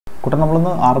കൂട്ടം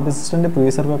നമ്മളൊന്ന് RBI Assistant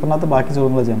Previous പേപ്പറിനകത്ത് ബാക്കി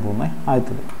ചോദ്യങ്ങൾ ചെയ്യാൻ പോകുന്നത്.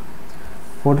 ആദ്യത്തേത്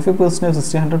 45% of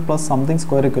 1600 plus something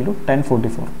square equal to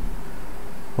 1044.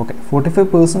 Okay,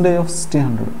 45% of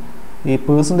 1600. ഈ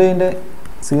പെർസെൻറ്റേജിൻ്റെ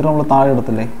സീറോ നമ്മൾ താഴെ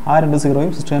എടുത്തില്ലേ, ആ രണ്ട്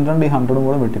സീറോയും 1600 ഈ 100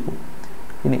 കൂടെ വെട്ടിപ്പോകും.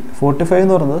 ഇനി 45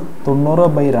 എന്ന് പറയുന്നത്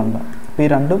 90/2. അപ്പോൾ ഈ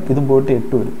രണ്ടും ഇതും പോയിട്ട്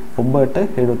 8 വരും. 9 8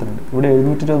 72. ഇവിടെ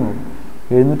 720 നോക്കും.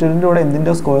 720 കൂടെ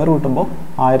എന്തിൻ്റെ സ്ക്വയർ കിട്ടുമ്പോൾ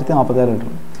 1046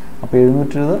 കിട്ടും. അപ്പോൾ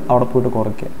 720 അവിടെ പോയിട്ട്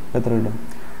കുറയ്ക്കുക. എത്ര കിട്ടും?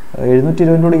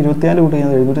 720 കൂടെ 24 കൂട്ടി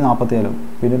കഴിഞ്ഞാൽ 747.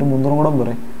 പിന്നെ ഒരു 300 കൂടെ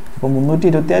പറയും. അപ്പോൾ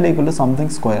 324 ഈക്വൽ ടു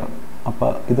സംതിങ് സ്ക്വയർ. അപ്പോൾ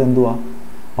ഇതെന്തുവാ?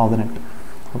 18.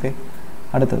 ഓക്കെ,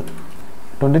 അടുത്തത്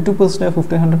 22% of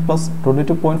 1500 plus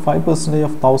 22.5%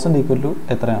 of 1000 equal to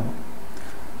എത്രയാണ്?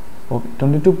 ഓക്കെ,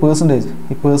 22%.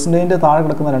 ഈ പെർസെൻറ്റേജിൻ്റെ താഴെ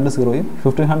കിടക്കുന്ന രണ്ട് സീറോയും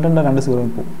 1500ൻ്റെ രണ്ട്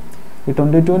സീറോയും പോകും. ഈ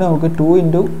 22നെ നമുക്ക് 2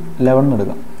 × 11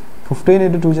 എടുക്കാം. 15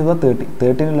 × 2 ചെയ്താൽ 30.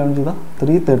 30 × 11 ചെയ്താൽ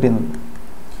 330 എന്ന് കിട്ടും.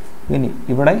 ഇനി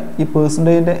ഇവിടെ ഈ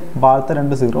പെർസെൻറ്റേജിൻ്റെ ഭാഗത്തെ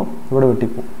രണ്ട് സീറോ ഇവിടെ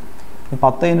വെട്ടിപ്പോകും. ഈ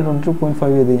 10 ×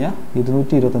 22.5 ചെയ്ത് കഴിഞ്ഞാൽ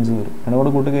 225 വരും. രണ്ടും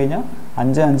കൂടെ കൂട്ടി കഴിഞ്ഞാൽ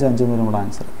 555 എന്ന് വരും നമ്മുടെ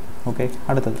ആൻസർ. ഓക്കെ,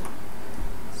 അടുത്തത്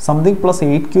something plus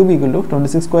 8 cube equal to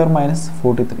 26 square minus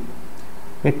 43.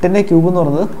 8ൻ്റെ cube എന്ന്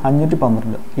പറയുന്നത്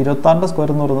 512. 26ൻ്റെ സ്ക്വയർ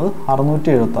എന്ന് പറയുന്നത്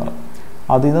 676.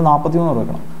 അതിൽ നിന്ന് 43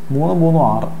 കുറയ്ക്കണം. 3 3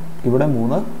 6. ഇവിടെ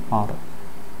 3 6.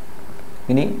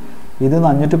 ഇനി ഇതിൽ നിന്ന്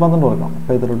 512 കുറയ്ക്കണം.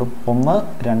 അപ്പോൾ ഇത് കിട്ടും 1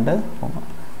 2 1.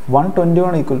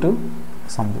 121 ഈക്വൽ ടു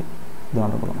സംതിങ്. ഇത്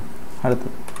കണ്ടുപിടിക്കണം.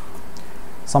 അടുത്തത്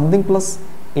സംതിങ് പ്ലസ്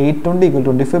 820 ഈക്വൽ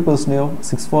 25% ഓഫ്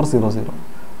 6400.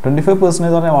 25%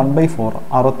 എന്ന് പറഞ്ഞാൽ 1/4.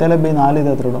 67/4 ഇത്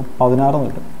എത്ര കിട്ടും? 16 എന്ന്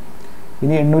കിട്ടും.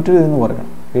 ഇനി 820 എന്ന് കുറയ്ക്കണം.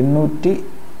 820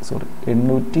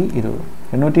 820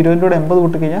 80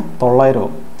 കൂട്ടിക്കഴിഞ്ഞാൽ 900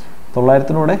 ആവും.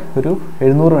 900 ഒരു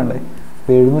 700 വേണ്ടേ?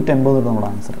 അപ്പോൾ 780 കിട്ടും നമ്മുടെ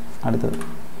ആൻസർ. അടുത്തത്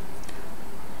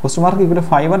question mark equal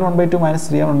 5 1/2 minus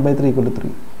 3 1/3 equal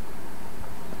 3.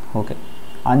 Okay,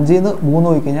 5 ന്ന് 3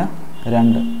 പോയി കഴിഞ്ഞാൽ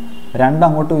 2. 2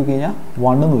 അങ്ങോട്ട് പോയി കഴിഞ്ഞാൽ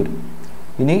 1 എന്ന് വരും.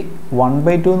 ഇനി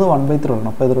 1/2 ന്ന് 1/3 വേണം.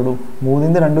 അപ്പോൾ എത്ര ഇടും? 3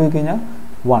 ന്ന് 2 പോയി കഴിഞ്ഞാൽ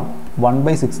 1.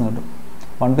 1/6 എന്ന് കിട്ടും.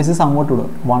 1/6 അങ്ങോട്ട് ഇടും.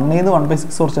 1 ന്ന്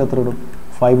 1/6 കുറച്ച് എത്ര ഇടും?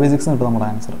 5/6 എന്ന് കിട്ടും നമ്മുടെ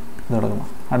ആൻസർ. ഇത് കിടക്കണം.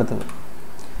 അടുത്തത്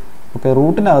ഓക്കെ,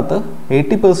 റൂട്ടിനകത്ത്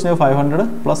 80% ഓഫ് 500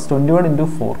 പ്ലസ് 21 ×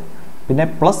 4 പിന്നെ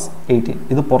പ്ലസ് 18.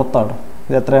 ഇത് പുറത്താണ്.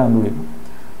 ഇത് എത്രയാണെന്ന് വിളിക്കും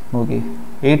നോക്കി.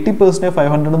 80% ഓഫ്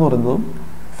 500 എന്ന് പറയുന്നതും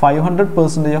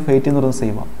 500% ഓഫ് 80 എന്ന് പറയുന്നത്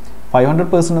സെയിമാണ്.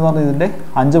 500% എന്ന് പറഞ്ഞാൽ ഇതിൻ്റെ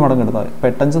 5 മടങ്ങ് എടുത്താൽ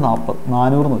 8 5 40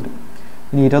 400 എന്ന് വരും.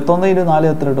 ഇനി 21 × 4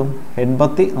 എത്ര ഇടും?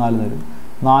 84 എന്ന് വരും.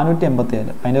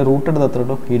 487. അതിൻ്റെ റൂട്ട് എടുത്ത് എത്ര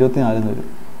ഇട്ടും? 24 എന്ന് വരും.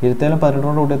 27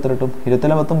 12 കൂട്ടി എത്ര ഇട്ടും?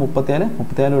 27 10 34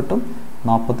 34 ഇട്ടും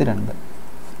 42.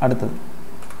 അടുത്തത്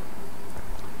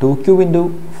 2 cube ×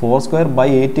 4 square by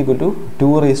 8 equal to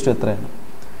 2 raise to എത്രയാണ്?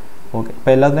 ഓക്കെ,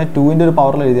 അപ്പോൾ എല്ലാത്തിനും 2ൻ്റെ ഒരു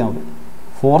പവറിൽ എഴുതിയാൽ മതി.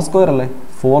 4 സ്ക്വയർ അല്ലേ?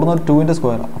 4 എന്ന് പറഞ്ഞാൽ 2ൻ്റെ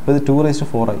സ്ക്വയർ. അപ്പോൾ ഇത് 2 റേസ് ടു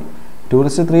 4 ആയി. 2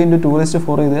 റേസ് ടു 3 × 2 റേസ് ടു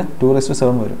 4 ചെയ്ത് 2 റേസ് ടു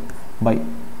 7 വരും. ബൈ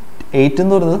 8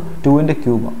 എന്ന് പറയുന്നത് 2ൻ്റെ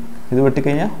ക്യൂബാണ്. ഇത്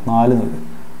വെട്ടിക്കഴിഞ്ഞാൽ 4 എന്ന് വരും.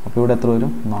 അപ്പോൾ ഇവിടെ എത്ര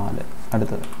വരും? 4.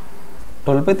 അടുത്തത്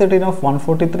 12/13 ഓഫ്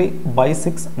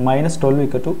 143/6 മൈനസ് 12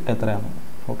 ഈക്വൽ ടു എത്രയാണ്?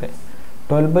 Okay,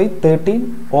 12/13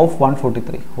 of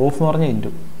 143. ഓഫ് എന്ന് പറഞ്ഞാൽ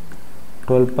ഇൻറ്റു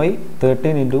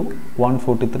 12/13 ×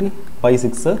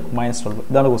 143/6 മൈനസ് 12.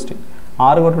 ഇതാണ് ക്വസ്റ്റ്യൻ.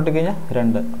 6 ഇങ്ങോട്ട് വിട്ട് കഴിഞ്ഞാൽ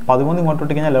 2. 13 ഇങ്ങോട്ട്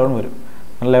വിട്ട് കഴിഞ്ഞാൽ 11 വരും.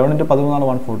 11 × 13 ആണ്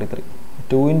 143.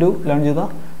 2 × 11 ചെയ്താൽ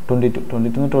 22.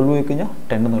 22 12 പോയി കഴിഞ്ഞാൽ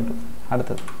 10 എന്ന് കിട്ടും.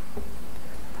 അടുത്തത്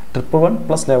 111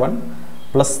 പ്ലസ് 11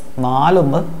 പ്ലസ് 4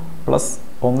 1 പ്ലസ്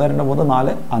 1 2 3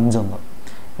 4 5 1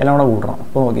 എല്ലാം കൂടെ കൂട്ടണം.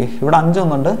 അപ്പോൾ നോക്കി, ഇവിടെ 5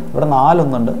 ഒന്നുണ്ട്, ഇവിടെ 4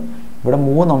 ഒന്നുണ്ട്, ഇവിടെ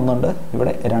 3 ഒന്നുണ്ട്,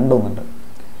 ഇവിടെ 2 ഒന്നുണ്ട്,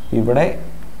 ഇവിടെ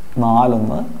 4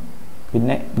 1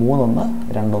 പിന്നെ 3 1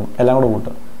 2 1 എല്ലാം കൂടെ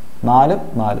കൂട്ടുക. 4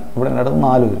 4 ഇവിടെ രണ്ടിടത്ത്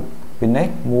 4 വരും. പിന്നെ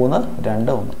 3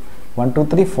 2 1 1 2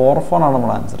 3 4 4 ആണ്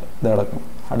നമ്മുടെ ആൻസർ. ഇത് കിടക്കും.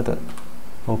 അടുത്തത്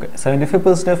okay,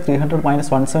 75% of 300 minus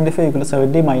 175 equal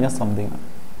 70 minus something.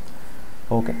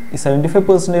 Okay, ഈ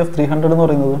 75% ഓഫ് 300 എന്ന്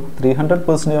പറയുന്നത്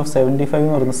 300% ഓഫ് 75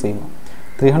 എന്ന് പറയുന്നത് സെയിം.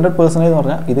 300% എന്ന്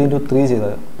പറഞ്ഞാൽ ഇത് × 3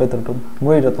 ചെയ്താൽ ഇപ്പോൾ എത്ര കിട്ടും?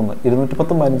 321.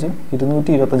 210 15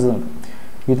 225 കിട്ടും.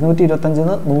 225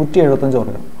 ന്ന് 175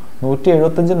 കുറയ്ക്കണം.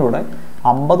 175ൻ്റെ കൂടെ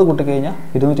 50 കൂട്ടിക്കഴിഞ്ഞാൽ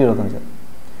 225.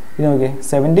 ഇനി നോക്കിയേ,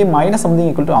 70 മൈനസ് സംതിങ്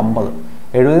ഈക്വൽ ടു 50.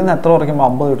 70 നിന്ന് എത്ര കുറയ്ക്കുമ്പോൾ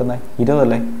 50 കിട്ടുന്നത്? 20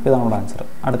 അല്ലേ? ഇതാണ് നമ്മുടെ ആൻസർ.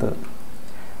 അടുത്തത്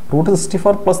റൂട്ട്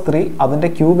 64 പ്ലസ് 3 അതിൻ്റെ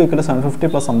ക്യൂബ് ഈക്വൽ 750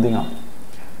 പ്ലസ് സംതിങ് ആണ്.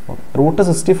 റൂട്ട്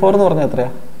 64 എന്ന് പറഞ്ഞാൽ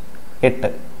എത്രയാണ്? 8.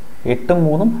 8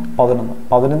 3 11.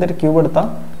 11ൻ്റെ ക്യൂബ് എടുത്താൽ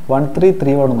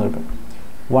 1331 എന്ന് കിട്ടും.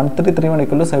 1331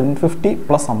 ഈക്വൽ 750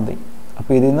 പ്ലസ് സംതിങ്.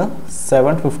 അപ്പോൾ ഇതിൽ നിന്ന്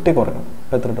 750 കുറയ്ക്കണം.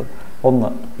 അപ്പോൾ എത്ര കിട്ടും? 1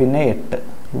 പിന്നെ 8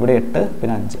 ഇവിടെ 8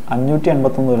 പിന്നെ 5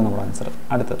 581 വരും നമ്മുടെ ആൻസർ.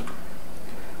 അടുത്തത്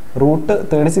റൂട്ട്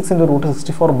 36 × റൂട്ട്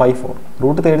 64/4.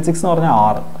 റൂട്ട് 36 എന്ന് പറഞ്ഞാൽ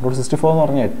 6, റൂട്ട് 64 എന്ന്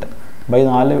പറഞ്ഞാൽ 8 ബൈ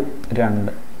 4 2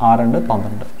 6 2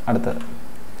 12. അടുത്തത്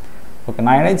okay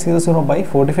 9800 by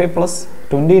 45 plus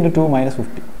 20 into 2 minus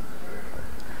 50.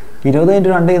 20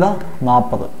 into 2 ചെയ്താൽ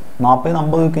 40. 40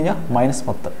 50 വെച്ച് കഴിഞ്ഞാൽ മൈനസ്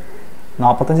 10.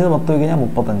 45 10 വെച്ച് കഴിഞ്ഞാൽ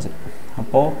 35.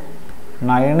 അപ്പോൾ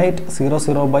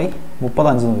 9800 ബൈ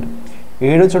 35 എന്ന് വരും.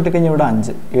 7 ചുട്ടിക്കഴിഞ്ഞാൽ ഇവിടെ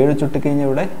 5. 7 ചുട്ടിക്കഴിഞ്ഞാൽ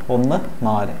ഇവിടെ 1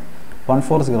 4.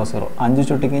 1400. 5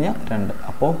 ചുട്ടിക്കഴിഞ്ഞാൽ 2.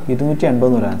 അപ്പോൾ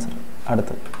 280 ഒരു ആൻസർ.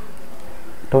 അടുത്ത്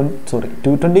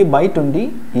 220 by 20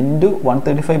 into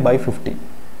 135 by 50.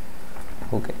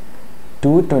 Okay,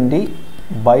 220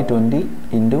 by 20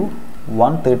 into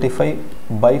 135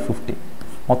 by 50.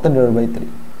 മൊത്തം ഡിവൈഡ് ബൈ 3.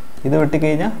 ഇത്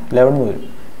വെട്ടിക്കഴിഞ്ഞാൽ 11 എന്ന് വരും.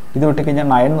 ഇത് വെട്ടിക്കഴിഞ്ഞാൽ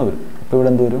 9 എന്ന് വരും. അപ്പോൾ ഇവിടെ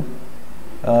എന്ത് വരും?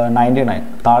 99.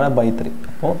 താഴെ ബൈ 3.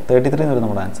 അപ്പോൾ 33 എന്ന് വരും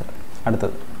നമ്മുടെ ആൻസർ.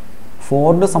 അടുത്തത്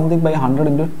 4 something by 100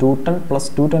 into 210 plus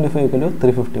 225 equal to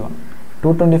 351.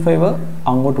 225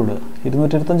 അങ്ങോട്ട് വിടുക.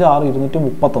 225 6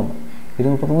 231.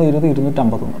 231 20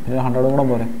 251. പിന്നെ 100 കൂടെ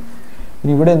പോരെ.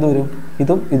 ഇനി ഇവിടെ എന്ത് വരും?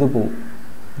 ഇത് പോവും.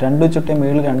 2 ചുട്ടിയ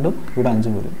മേളിൽ 2 ഇവിടെ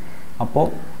 5 വരും. അപ്പോൾ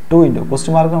 2 ഇൻറ്റു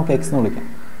ക്വസ്റ്റ്യൻ മാർക്ക് നമുക്ക് എക്സ് എന്ന് വിളിക്കാം.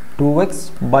 2x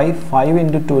by 5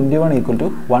 into 21 equal to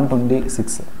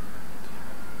 126.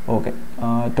 Okay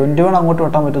 21 അങ്ങോട്ട്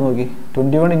വെട്ടാൻ പറ്റും നോക്കി.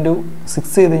 21 ഇൻറ്റു 6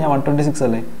 ചെയ്ത് കഴിഞ്ഞാൽ 126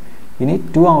 അല്ലേ. ഇനി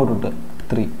 2 അങ്ങോട്ട് വിട്ട്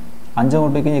 3. 5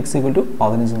 അങ്ങോട്ട് കഴിഞ്ഞാൽ എക്സ് ഈക്വൽ ടു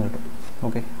 15 എന്ന് കിട്ടും.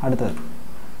 ഓക്കെ അടുത്തത്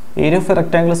area of A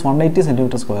rectangle is 180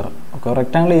 centimetre square. Okay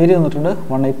rectangle area വന്നിട്ടുണ്ട്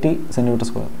 180 സെൻറ്റിമീറ്റർ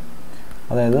സ്ക്വയർ.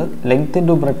 അതായത് ലെങ്ത്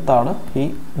ഇൻറ്റു ബ്രെഡ്ത്ത് ആണ് ഈ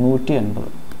 180.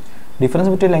 Difference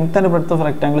between length and breadth of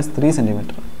rectangle is 3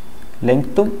 centimetre.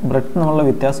 ലെങ്ത്തും ബ്രെഡ്ത്തും തമ്മിലുള്ള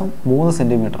വ്യത്യാസം 3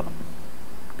 centimetre.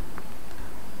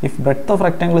 If breadth of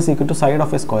rectangle is equal to side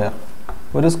of A square.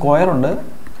 ഒരു square ഉണ്ട്,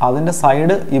 അതിൻ്റെ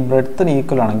സൈഡ് ഈ ബ്രെഡ്ത്തിന്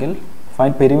ഈക്വൽ ആണെങ്കിൽ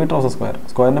find perimeter of A square.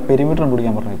 സ്ക്വയറിൻ്റെ പെരിമീറ്റർ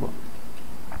കണ്ടുപിടിക്കാൻ പറഞ്ഞേക്കുക.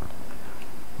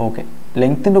 ഓക്കെ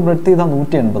ലെങ്ത്തിൻ്റെ ബ്രെഡ്ത്ത് ഇതാ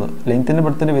 180. ലെങ്ത്തിൻ്റെ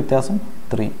ബ്രെഡ്ത്തിൻ്റെ വ്യത്യാസം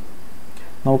 3.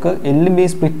 നമുക്ക് എല്ലും ബി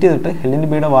സ്പ്ലിറ്റ് ചെയ്തിട്ട് എല്ലിൻ്റെ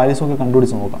ബിയുടെ വാല്യൂസൊക്കെ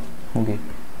കണ്ടുപിടിച്ച് നോക്കാം. ഓക്കെ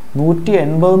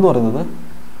 180 എന്ന് പറയുന്നത്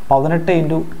 18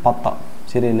 ഇൻറ്റു 10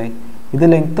 ശരിയല്ലേ. ഇത്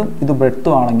ലെങ്ത്തും ഇത്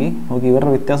ബ്രെഡ്ത്തും ആണെങ്കിൽ നമുക്ക്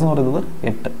ഇവരുടെ വ്യത്യാസം എന്ന് പറയുന്നത്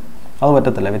 8. അത്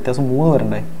പറ്റത്തില്ല, വ്യത്യാസം 3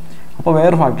 വരണ്ടേ. അപ്പോൾ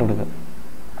വേറെ ഫാക്ടർ എടുക്കുക.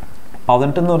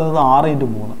 18 എന്ന് പറയുന്നത് 6 ഇൻറ്റു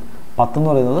 3. 10 എന്ന്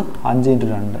പറയുന്നത് 5 ഇൻറ്റു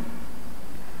 2.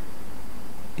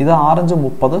 ഇത് 6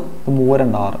 5 30. ഇത് 3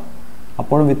 2 6.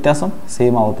 അപ്പോഴും വ്യത്യാസം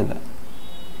സെയിം ആവത്തില്ല.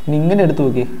 ഇനി ഇങ്ങനെ എടുത്തു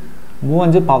നോക്കി. 3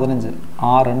 5 15.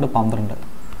 6 2 12.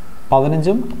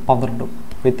 15ഉം 12ഉം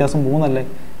വ്യത്യാസം 3 അല്ലേ.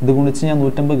 ഇത് ഗുണിച്ച് ഞാൻ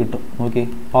 150 കിട്ടും. നോക്കി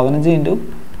 15 ഇൻറ്റു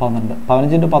 12.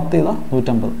 15 ഇൻറ്റു 10 ചെയ്താൽ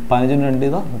 150. 15 ഇൻറ്റു 2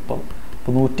 ചെയ്താൽ 30.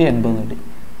 അപ്പോൾ 180 കിട്ടി.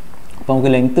 അപ്പോൾ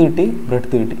നമുക്ക് ലെങ്ത്ത് കിട്ടി,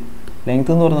 ബ്രെഡ്ത്ത് കിട്ടി.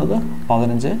 ലെങ്ത്ത് എന്ന് പറയുന്നത്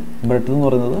 15, ബ്രെഡ്ത്ത് എന്ന്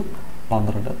പറയുന്നത്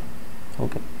 12.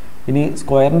 ഓക്കെ ഇനി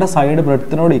സ്ക്വയറിൻ്റെ സൈഡ്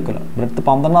ബ്രെഡ്ത്തിനോട് ഈക്വലാണ്. ബ്രെഡ്ത്ത്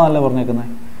 12 എന്നല്ലേ പറഞ്ഞേക്കുന്നത്.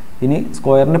 ഇനി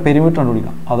സ്ക്വയറിൻ്റെ പെരിമീറ്റർ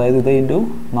കണ്ടുപിടിക്കണം. അതായത് ഇത് ഇൻറ്റു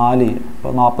 4 ചെയ്യുക.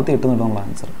 അപ്പോൾ 48 കിട്ടും നമ്മുടെ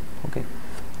ആൻസർ. ഓക്കെ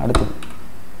അടുത്തത്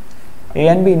A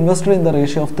and B invested in the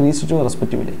ratio of 3:2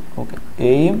 respectively. Okay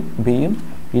എയും ബിയും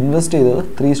ഇൻവെസ്റ്റ് ചെയ്തത്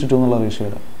 3:2 എന്നുള്ള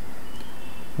റേഷ്യോയിൽ.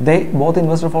 ദേ both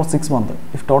invested four 6 months.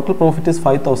 If total profit is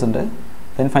 5,000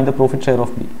 then find the profit share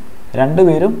of B.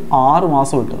 രണ്ടുപേരും 6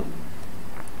 മാസം ഇട്ടത്.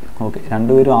 ഓക്കെ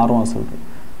രണ്ടുപേരും 6 മാസം ഇട്ടു.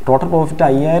 ടോട്ടൽ പ്രോഫിറ്റ്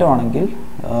 5000 ആണെങ്കിൽ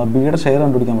ബിയുടെ ഷെയർ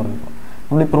കണ്ടുപിടിക്കാൻ പറഞ്ഞപ്പോൾ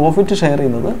നമ്മൾ ഈ പ്രോഫിറ്റ് ഷെയർ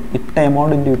ചെയ്യുന്നത് ഇട്ട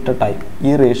എമൗണ്ട് ഇൻറ്റു ഇട്ട ടൈം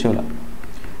ഈ റേഷ്യോയിലാണ്.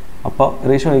 അപ്പോൾ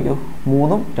റേഷ്യോ ആയിരിക്കും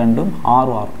 3 2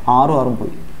 6 6 6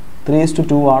 പോയി.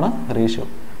 3:2 ആണ് റേഷ്യോ.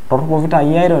 ടോട്ടൽ പ്രോഫിറ്റ്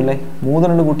 5000 അല്ലേ.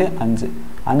 3 2 കൂട്ടി 5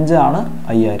 5 ആണ്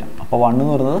 5000. അപ്പോൾ 1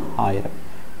 എന്ന് പറയുന്നത് 1000.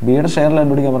 ബിയുടെ ഷെയറിൽ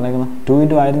കണ്ടുപിടിക്കാൻ പറഞ്ഞേക്കുന്നത് 2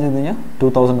 ഇൻറ്റു 1000 ചെയ്ത് കഴിഞ്ഞാൽ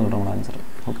 2000 കിട്ടും നമ്മുടെ ആൻസർ.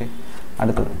 ഓക്കെ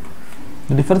അടുത്തത്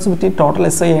the difference between total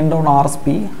SI earned on RSP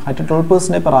at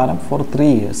 12% per annum for 3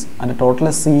 years and total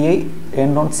SCA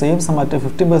earned on same sum at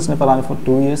 15% per annum for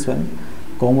 2 years when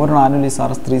compound annual is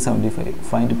Rs 375.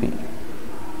 Find P.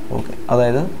 Okay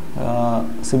അതായത്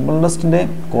simple ഇൻട്രസ്റ്റിൻ്റെ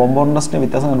compound ഇൻട്രസ്റ്റിൻ്റെ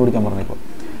വ്യത്യാസം കണ്ടുപിടിക്കാൻ പറഞ്ഞേക്കും.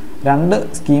 2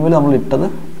 സ്കീമിൽ നമ്മൾ ഇട്ടത്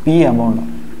P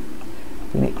എമൗണ്ടാണ്.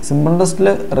 ഇനി simple ഇൻട്രസ്റ്റിൽ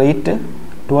rate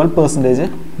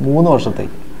 12% 3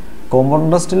 വർഷത്തേക്ക്. Compound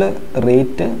ഇൻട്രസ്റ്റിൽ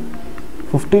rate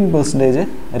 15%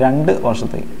 2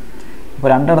 വർഷത്തേക്ക്. അപ്പോൾ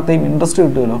രണ്ടിടത്തെയും ഇൻട്രസ്റ്റ്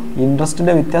കിട്ടുമല്ലോ.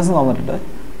 ഇൻട്രസ്റ്റിൻ്റെ വ്യത്യാസം തന്നിട്ടുണ്ട്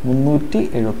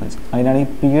 375. അതിനാണ് ഈ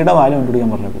പിയുടെ വാല്യൂ കണ്ടുപിടിക്കാൻ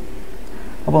പറഞ്ഞത്.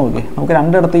 അപ്പോൾ നോക്കി നമുക്ക്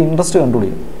രണ്ടിടത്തെയും ഇൻട്രസ്റ്റ്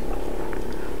കണ്ടുപിടിക്കാം.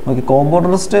 നോക്കി കോമ്പൗണ്ട്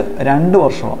ഇൻട്രസ്റ്റ് 2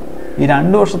 വർഷമാണ്. ഈ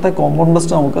 2 വർഷത്തെ കോമ്പൗണ്ട്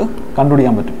ഇൻട്രസ്റ്റ് നമുക്ക്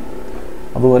കണ്ടുപിടിക്കാൻ പറ്റും.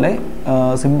 അതുപോലെ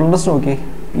സിമ്പിൾ ഇൻട്രസ്റ്റ് നോക്കി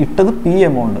ഇട്ടത് പി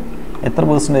എമൗണ്ട് എത്ര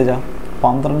പെർസെൻറ്റേജാണ്?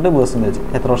 12%.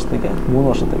 എത്ര വർഷത്തേക്ക്? 3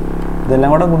 വർഷത്തേക്ക്. ഇതെല്ലാം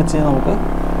കൂടെ ഗുണിച്ച് നമുക്ക്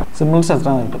സിമ്പിൾ ഇൻട്രസ്റ്റ് എത്ര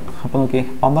കിട്ടും? അപ്പോൾ നോക്കി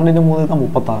 12 × 3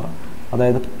 36.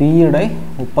 അതായത് പിയുടെ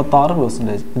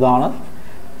 36%. ഇതാണ്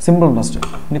സിമ്പിൾ ഇൻട്രസ്റ്റ്.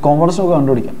 ഇനി കോമ്പൗണ്ട് ഇൻട്രസ്റ്റ് നമുക്ക്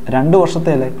കണ്ടുപിടിക്കാം. 2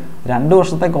 വർഷത്തെ അല്ലേ. 2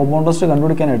 വർഷത്തെ കോമ്പൗണ്ട് ഇൻട്രസ്റ്റ്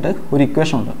കണ്ടുപിടിക്കാനായിട്ട് ഒരു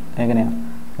ഇക്വേഷൻ ഉണ്ട്. എങ്ങനെയാണ്?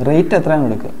 റേറ്റ് എത്രയാണ്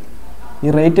എടുക്കുക.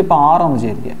 ഈ റേറ്റ് ഇപ്പോൾ 6 ആണ്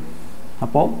വിചാരിക്കുക.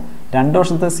 അപ്പോൾ 2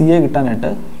 വർഷത്തെ CA കിട്ടാനായിട്ട്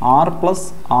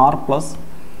R+R+,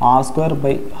 ആർ സ്ക്വയർ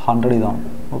ബൈ 100 ഇതാണ്.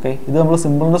 ഓക്കെ, ഇത് നമ്മൾ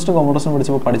സിമ്പിൾ ഇൻട്രസ്റ്റ് കോമ്പൗണ്ട്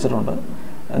ഇൻട്രസ്റ്റ് പഠിച്ചിട്ടുണ്ട്.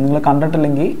 നിങ്ങൾ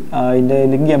കണ്ടിട്ടില്ലെങ്കിൽ ഇതിൻ്റെ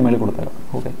ലിങ്ക് ഞാൻ മേളിൽ കൊടുത്തേക്കാം.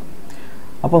 ഓക്കെ,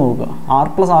 അപ്പോൾ നോക്കുക, R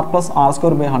plus R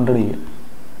square by 100 ചെയ്യുക.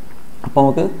 അപ്പോൾ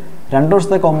നമുക്ക് 2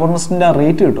 വർഷത്തെ കോമ്പൗണ്ട് ഇൻട്രസ്റ്റിൻ്റെ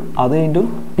റേറ്റ് കിട്ടും. അത് ഇൻറ്റു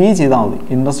പി ചെയ്താൽ മതി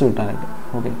ഇൻട്രസ്റ്റ് കിട്ടാനായിട്ട്.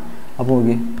 ഓക്കെ, അപ്പോൾ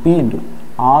നോക്കി പി ഇൻറ്റു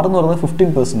ആർ എന്ന് പറയുന്നത്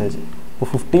 15%. അപ്പോൾ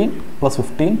 15 +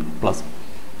 15 +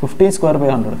 15 സ്ക്വയർ ബൈ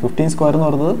 100. 15 സ്ക്വയർ എന്ന്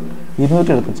പറയുന്നത്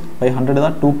 275 ബൈ 100 ഇതാ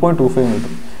 2.25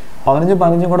 കിട്ടും.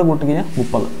 15 കൂടെ കൂട്ടി കഴിഞ്ഞാൽ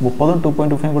 30. 30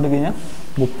 2.25 കൂട്ടി കഴിഞ്ഞാൽ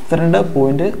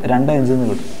 32.25 എന്ന്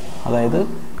കിട്ടും. അതായത്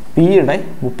പിയുടെ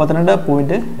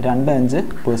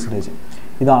 32.25%.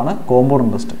 ഇതാണ് കോമ്പൗണ്ട്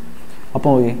ഇൻട്രസ്റ്റ്. അപ്പോൾ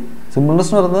നോക്കി, സിമ്പിൾ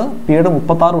ഇൻട്രസ്റ്റ് എന്ന് പറയുന്നത് പിയുടെ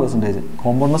 36%,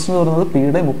 കോമ്പൗണ്ട് ഇൻട്രസ്റ്റ് എന്ന് പറയുന്നത്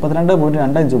പിയുടെ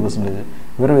 32.25%.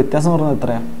 ഇവരുടെ വ്യത്യാസം പറയുന്നത്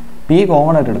എത്രയാണ്? പി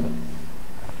കോമൺ ആയിട്ട് എടുക്കുക.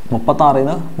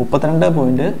 36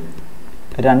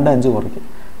 32.25 കുറയ്ക്കും.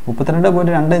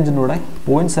 32.25 കൂടെ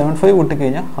 0.75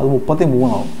 കൂട്ടിക്കഴിഞ്ഞാൽ അത് 33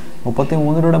 ആവും.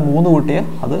 33 3 കൂട്ടിയാൽ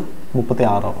അത്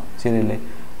 36 ആവും. ശരിയല്ലേ?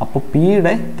 അപ്പോൾ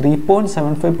പിയുടെ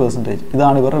 3.75%.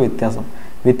 ഇതാണ് ഇവരുടെ വ്യത്യാസം.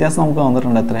 വ്യത്യാസം നമുക്ക്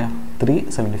വന്നിട്ടുണ്ട് എത്രയാണ്?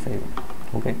 375.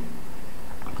 ഓക്കെ,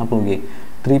 അപ്പോൾ നോക്കി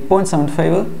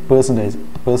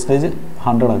 3.75%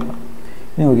 100 ആക്കുക.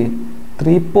 ഇനി നോക്കി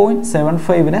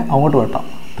 3.75നെ അങ്ങോട്ട് വെട്ടാം.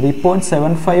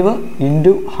 3.75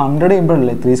 ഇൻറ്റു 100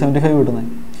 ചെയ്യുമ്പോഴല്ലേ 375 കിട്ടുന്നത്.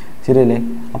 ശരിയല്ലേ?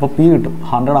 അപ്പോൾ പി കിട്ടും.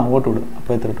 100 അങ്ങോട്ട് വിടും.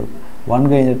 അപ്പോൾ എത്ര കിട്ടും? 1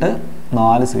 കഴിഞ്ഞിട്ട്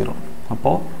 4 0.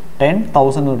 അപ്പോൾ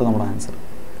 10,000 കിട്ടും നമ്മുടെ ആൻസർ.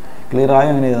 ക്ലിയർ ആയോ?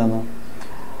 എങ്ങനെ ചെയ്താന്ന്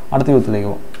അടുത്ത ചോദ്യത്തിലേക്ക്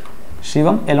പോകും.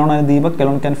 ശിവം alone and Deepak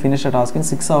Elon can finish A task in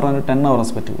 6 hours and 10 hours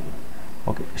respectively.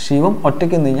 Okay, ശിവം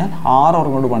ഒറ്റയ്ക്ക് നിന്ന് കഴിഞ്ഞാൽ 6 hours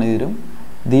കൊണ്ട് പണി തരും.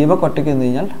 ദീപക് ഒറ്റയ്ക്ക് നിന്ന്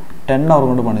കഴിഞ്ഞാൽ 10 hours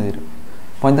കൊണ്ട് പണി തരും.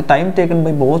 അപ്പോൾ the time taken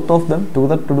by both of them to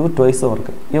do twice the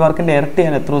work. ഈ വർക്കിൻ്റെ ഇരട്ടി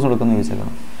ഞാൻ എത്ര ദിവസം എടുക്കുമെന്ന്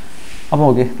ചോദിച്ചേക്കണം. അപ്പോൾ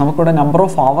ഓക്കെ, നമുക്കിവിടെ നമ്പർ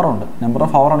ഓഫ് അവർ ഉണ്ട്. നമ്പർ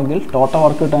ഓഫ് അവർ ആണെങ്കിൽ ടോട്ടൽ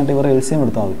വർക്ക് കിട്ടാനായിട്ട് ഇവർ LCM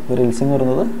എടുത്താൽ മതി. ഇവർ LCM എന്ന്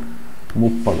പറയുന്നത്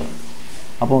 30.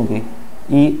 അപ്പോൾ ഓക്കെ,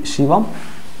 ഈ ശിവം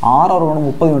 6 hours കൊണ്ട്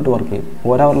 30 മിനിറ്റ് വർക്ക് ചെയ്യും.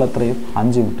 ഒരവറിൽ എത്രയും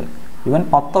 5 മിനിറ്റ്. ഇവൻ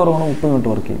 10 hours കൊണ്ട് 30 മിനിറ്റ്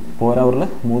വർക്ക് ചെയ്യും. ഒരവറിൽ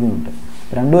 3 മിനിറ്റ്.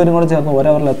 രണ്ടുപേരും കൂടെ ചേർന്ന്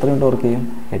ഒരവറിൽ എത്ര മിനിറ്റ് വർക്ക് ചെയ്യും?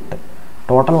 8.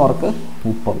 Total work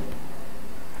 30.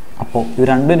 അപ്പോൾ ഇവർ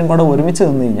രണ്ടുപേരും കൂടെ ഒരുമിച്ച്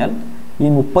നിന്ന് കഴിഞ്ഞാൽ ഈ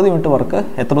 30 മിനിറ്റ് വർക്ക്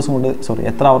എത്ര ദിവസം കൊണ്ട്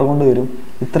എത്ര അവർ കൊണ്ട് വരും?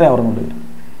 ഇത്ര അവർ കൊണ്ട് വരും.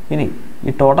 ഇനി ഈ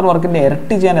ടോട്ടൽ വർക്കിൻ്റെ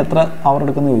ഇരട്ടി ചെയ്യാൻ എത്ര അവർ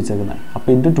എടുക്കുന്നത് ചോദിച്ചേക്കുന്നത്. അപ്പോൾ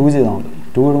ഇൻറ്റു 2 ചെയ്താൽ മതി.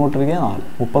 2 ഇങ്ങോട്ടിരിക്കുക 4.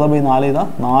 30/4 ചെയ്താൽ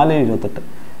 4/28.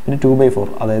 പിന്നെ 2/4,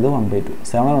 അതായത് 1/2.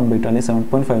 7/1/2 അല്ലെങ്കിൽ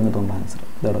 7.5 എന്നിട്ടുണ്ട് ആൻസർ.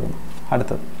 ഇത് എടുക്കുന്നു.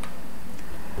 അടുത്തത്,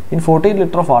 in 14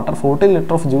 liters of water 14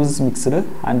 liters of juice is mixed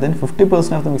and then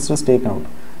 50% of the mixture is taken out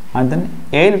and then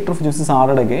a liter of juice is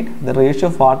added again. The ratio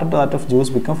of water to that of juice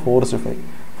become 4:5.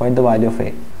 Find the value of A.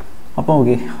 അപ്പോൾ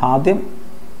നോക്കി, ആദ്യം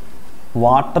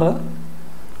water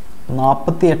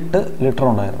 48 litre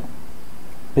ഉണ്ടായിരുന്നു.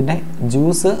 പിന്നെ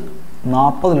juice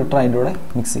 40 litre അതിൻ്റെ കൂടെ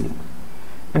mix ചെയ്യും.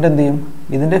 എന്നിട്ട് എന്ത് ചെയ്യും?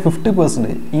 ഇതിൻ്റെ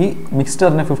 50%, ഈ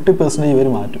മിക്സ്ചറിനെ 50% ഇവർ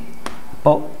മാറ്റും.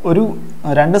 അപ്പോൾ ഒരു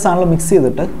 2 സാധനങ്ങൾ മിക്സ്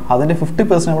ചെയ്തിട്ട് അതിൻ്റെ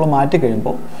 50% നമ്മൾ മാറ്റി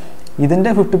കഴിയുമ്പോൾ ഇതിൻ്റെ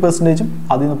 50%ഉം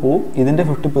അതിൽ നിന്ന് പോവും, ഇതിൻ്റെ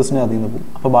 50% അതിൽ നിന്ന് പോവും.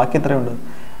 അപ്പോൾ ബാക്കി എത്രയുണ്ട്?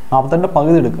 42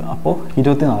 പകുതി എടുക്കുക, അപ്പോൾ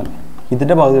 24.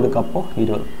 ഇതിൻ്റെ പകുതി എടുക്കുക, അപ്പോൾ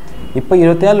 20. ഇപ്പോൾ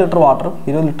 24 ലിറ്റർ വാട്ടറും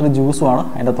 20 ലിറ്റർ ജ്യൂസുമാണ്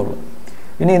അതിൻ്റെ അകത്തുള്ളത്.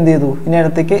 ഇനി എന്ത് ചെയ്തു? ഇനി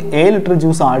അടുത്തേക്ക് 7 ലിറ്റർ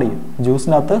ജ്യൂസ് ആഡ് ചെയ്യും.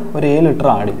 ജ്യൂസിനകത്ത് ഒരു 7 ലിറ്റർ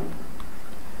ആഡ് ചെയ്യും.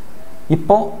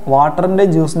 ഇപ്പോൾ വാട്ടറിൻ്റെ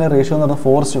ജ്യൂസിൻ്റെ റേഷ്യോ എന്ന് പറഞ്ഞാൽ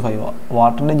 4:5.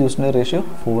 വാട്ടറിൻ്റെ ജ്യൂസിൻ്റെ റേഷ്യോ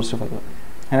 4:5.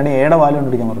 അതിനാണ് എയുടെ വാല്യൂ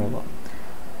കണ്ടുപിടിക്കാൻ പറഞ്ഞപ്പോൾ.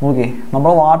 നോക്കി,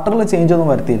 നമ്മൾ വാട്ടറിൽ ചേഞ്ച് ഒന്നും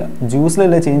വരുത്തിയില്ല,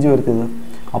 ജ്യൂസിലല്ലേ ചേഞ്ച് വരുത്തിയത്.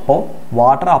 അപ്പോൾ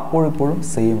വാട്ടർ അപ്പോഴിപ്പോഴും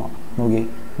സെയിമാണ്. നോക്കി,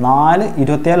 4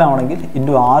 24 ആവണമെങ്കിൽ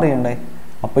ഇൻറ്റു 6 ചെയ്യണ്ടേ.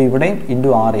 അപ്പോൾ ഇവിടെയും ഇൻറ്റു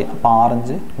 6 ചെയ്യാം. അപ്പോൾ 6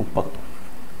 5 30.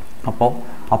 അപ്പോൾ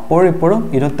അപ്പോഴിപ്പോഴും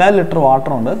 24 ലിറ്റർ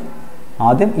വാട്ടർ ഉണ്ട്.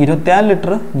 ആദ്യം 24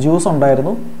 ലിറ്റർ ജ്യൂസ്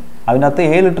ഉണ്ടായിരുന്നു. അതിനകത്ത്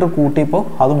 7 ലിറ്റർ കൂട്ടിയപ്പോൾ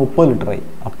അത് 30 ലിറ്ററായി.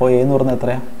 അപ്പോൾ A എന്ന് പറഞ്ഞാൽ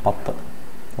എത്രയാണ്? 10.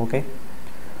 ഓക്കെ.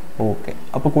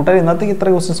 അപ്പോൾ കൂട്ടുകാർ ഇന്നത്തേക്ക് ഇത്ര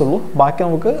ക്വസ്റ്റ്യൻസ് ഉള്ളൂ. ബാക്കി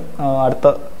നമുക്ക് അടുത്ത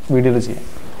വീഡിയോയിൽ ചെയ്യാം.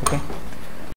 Okay.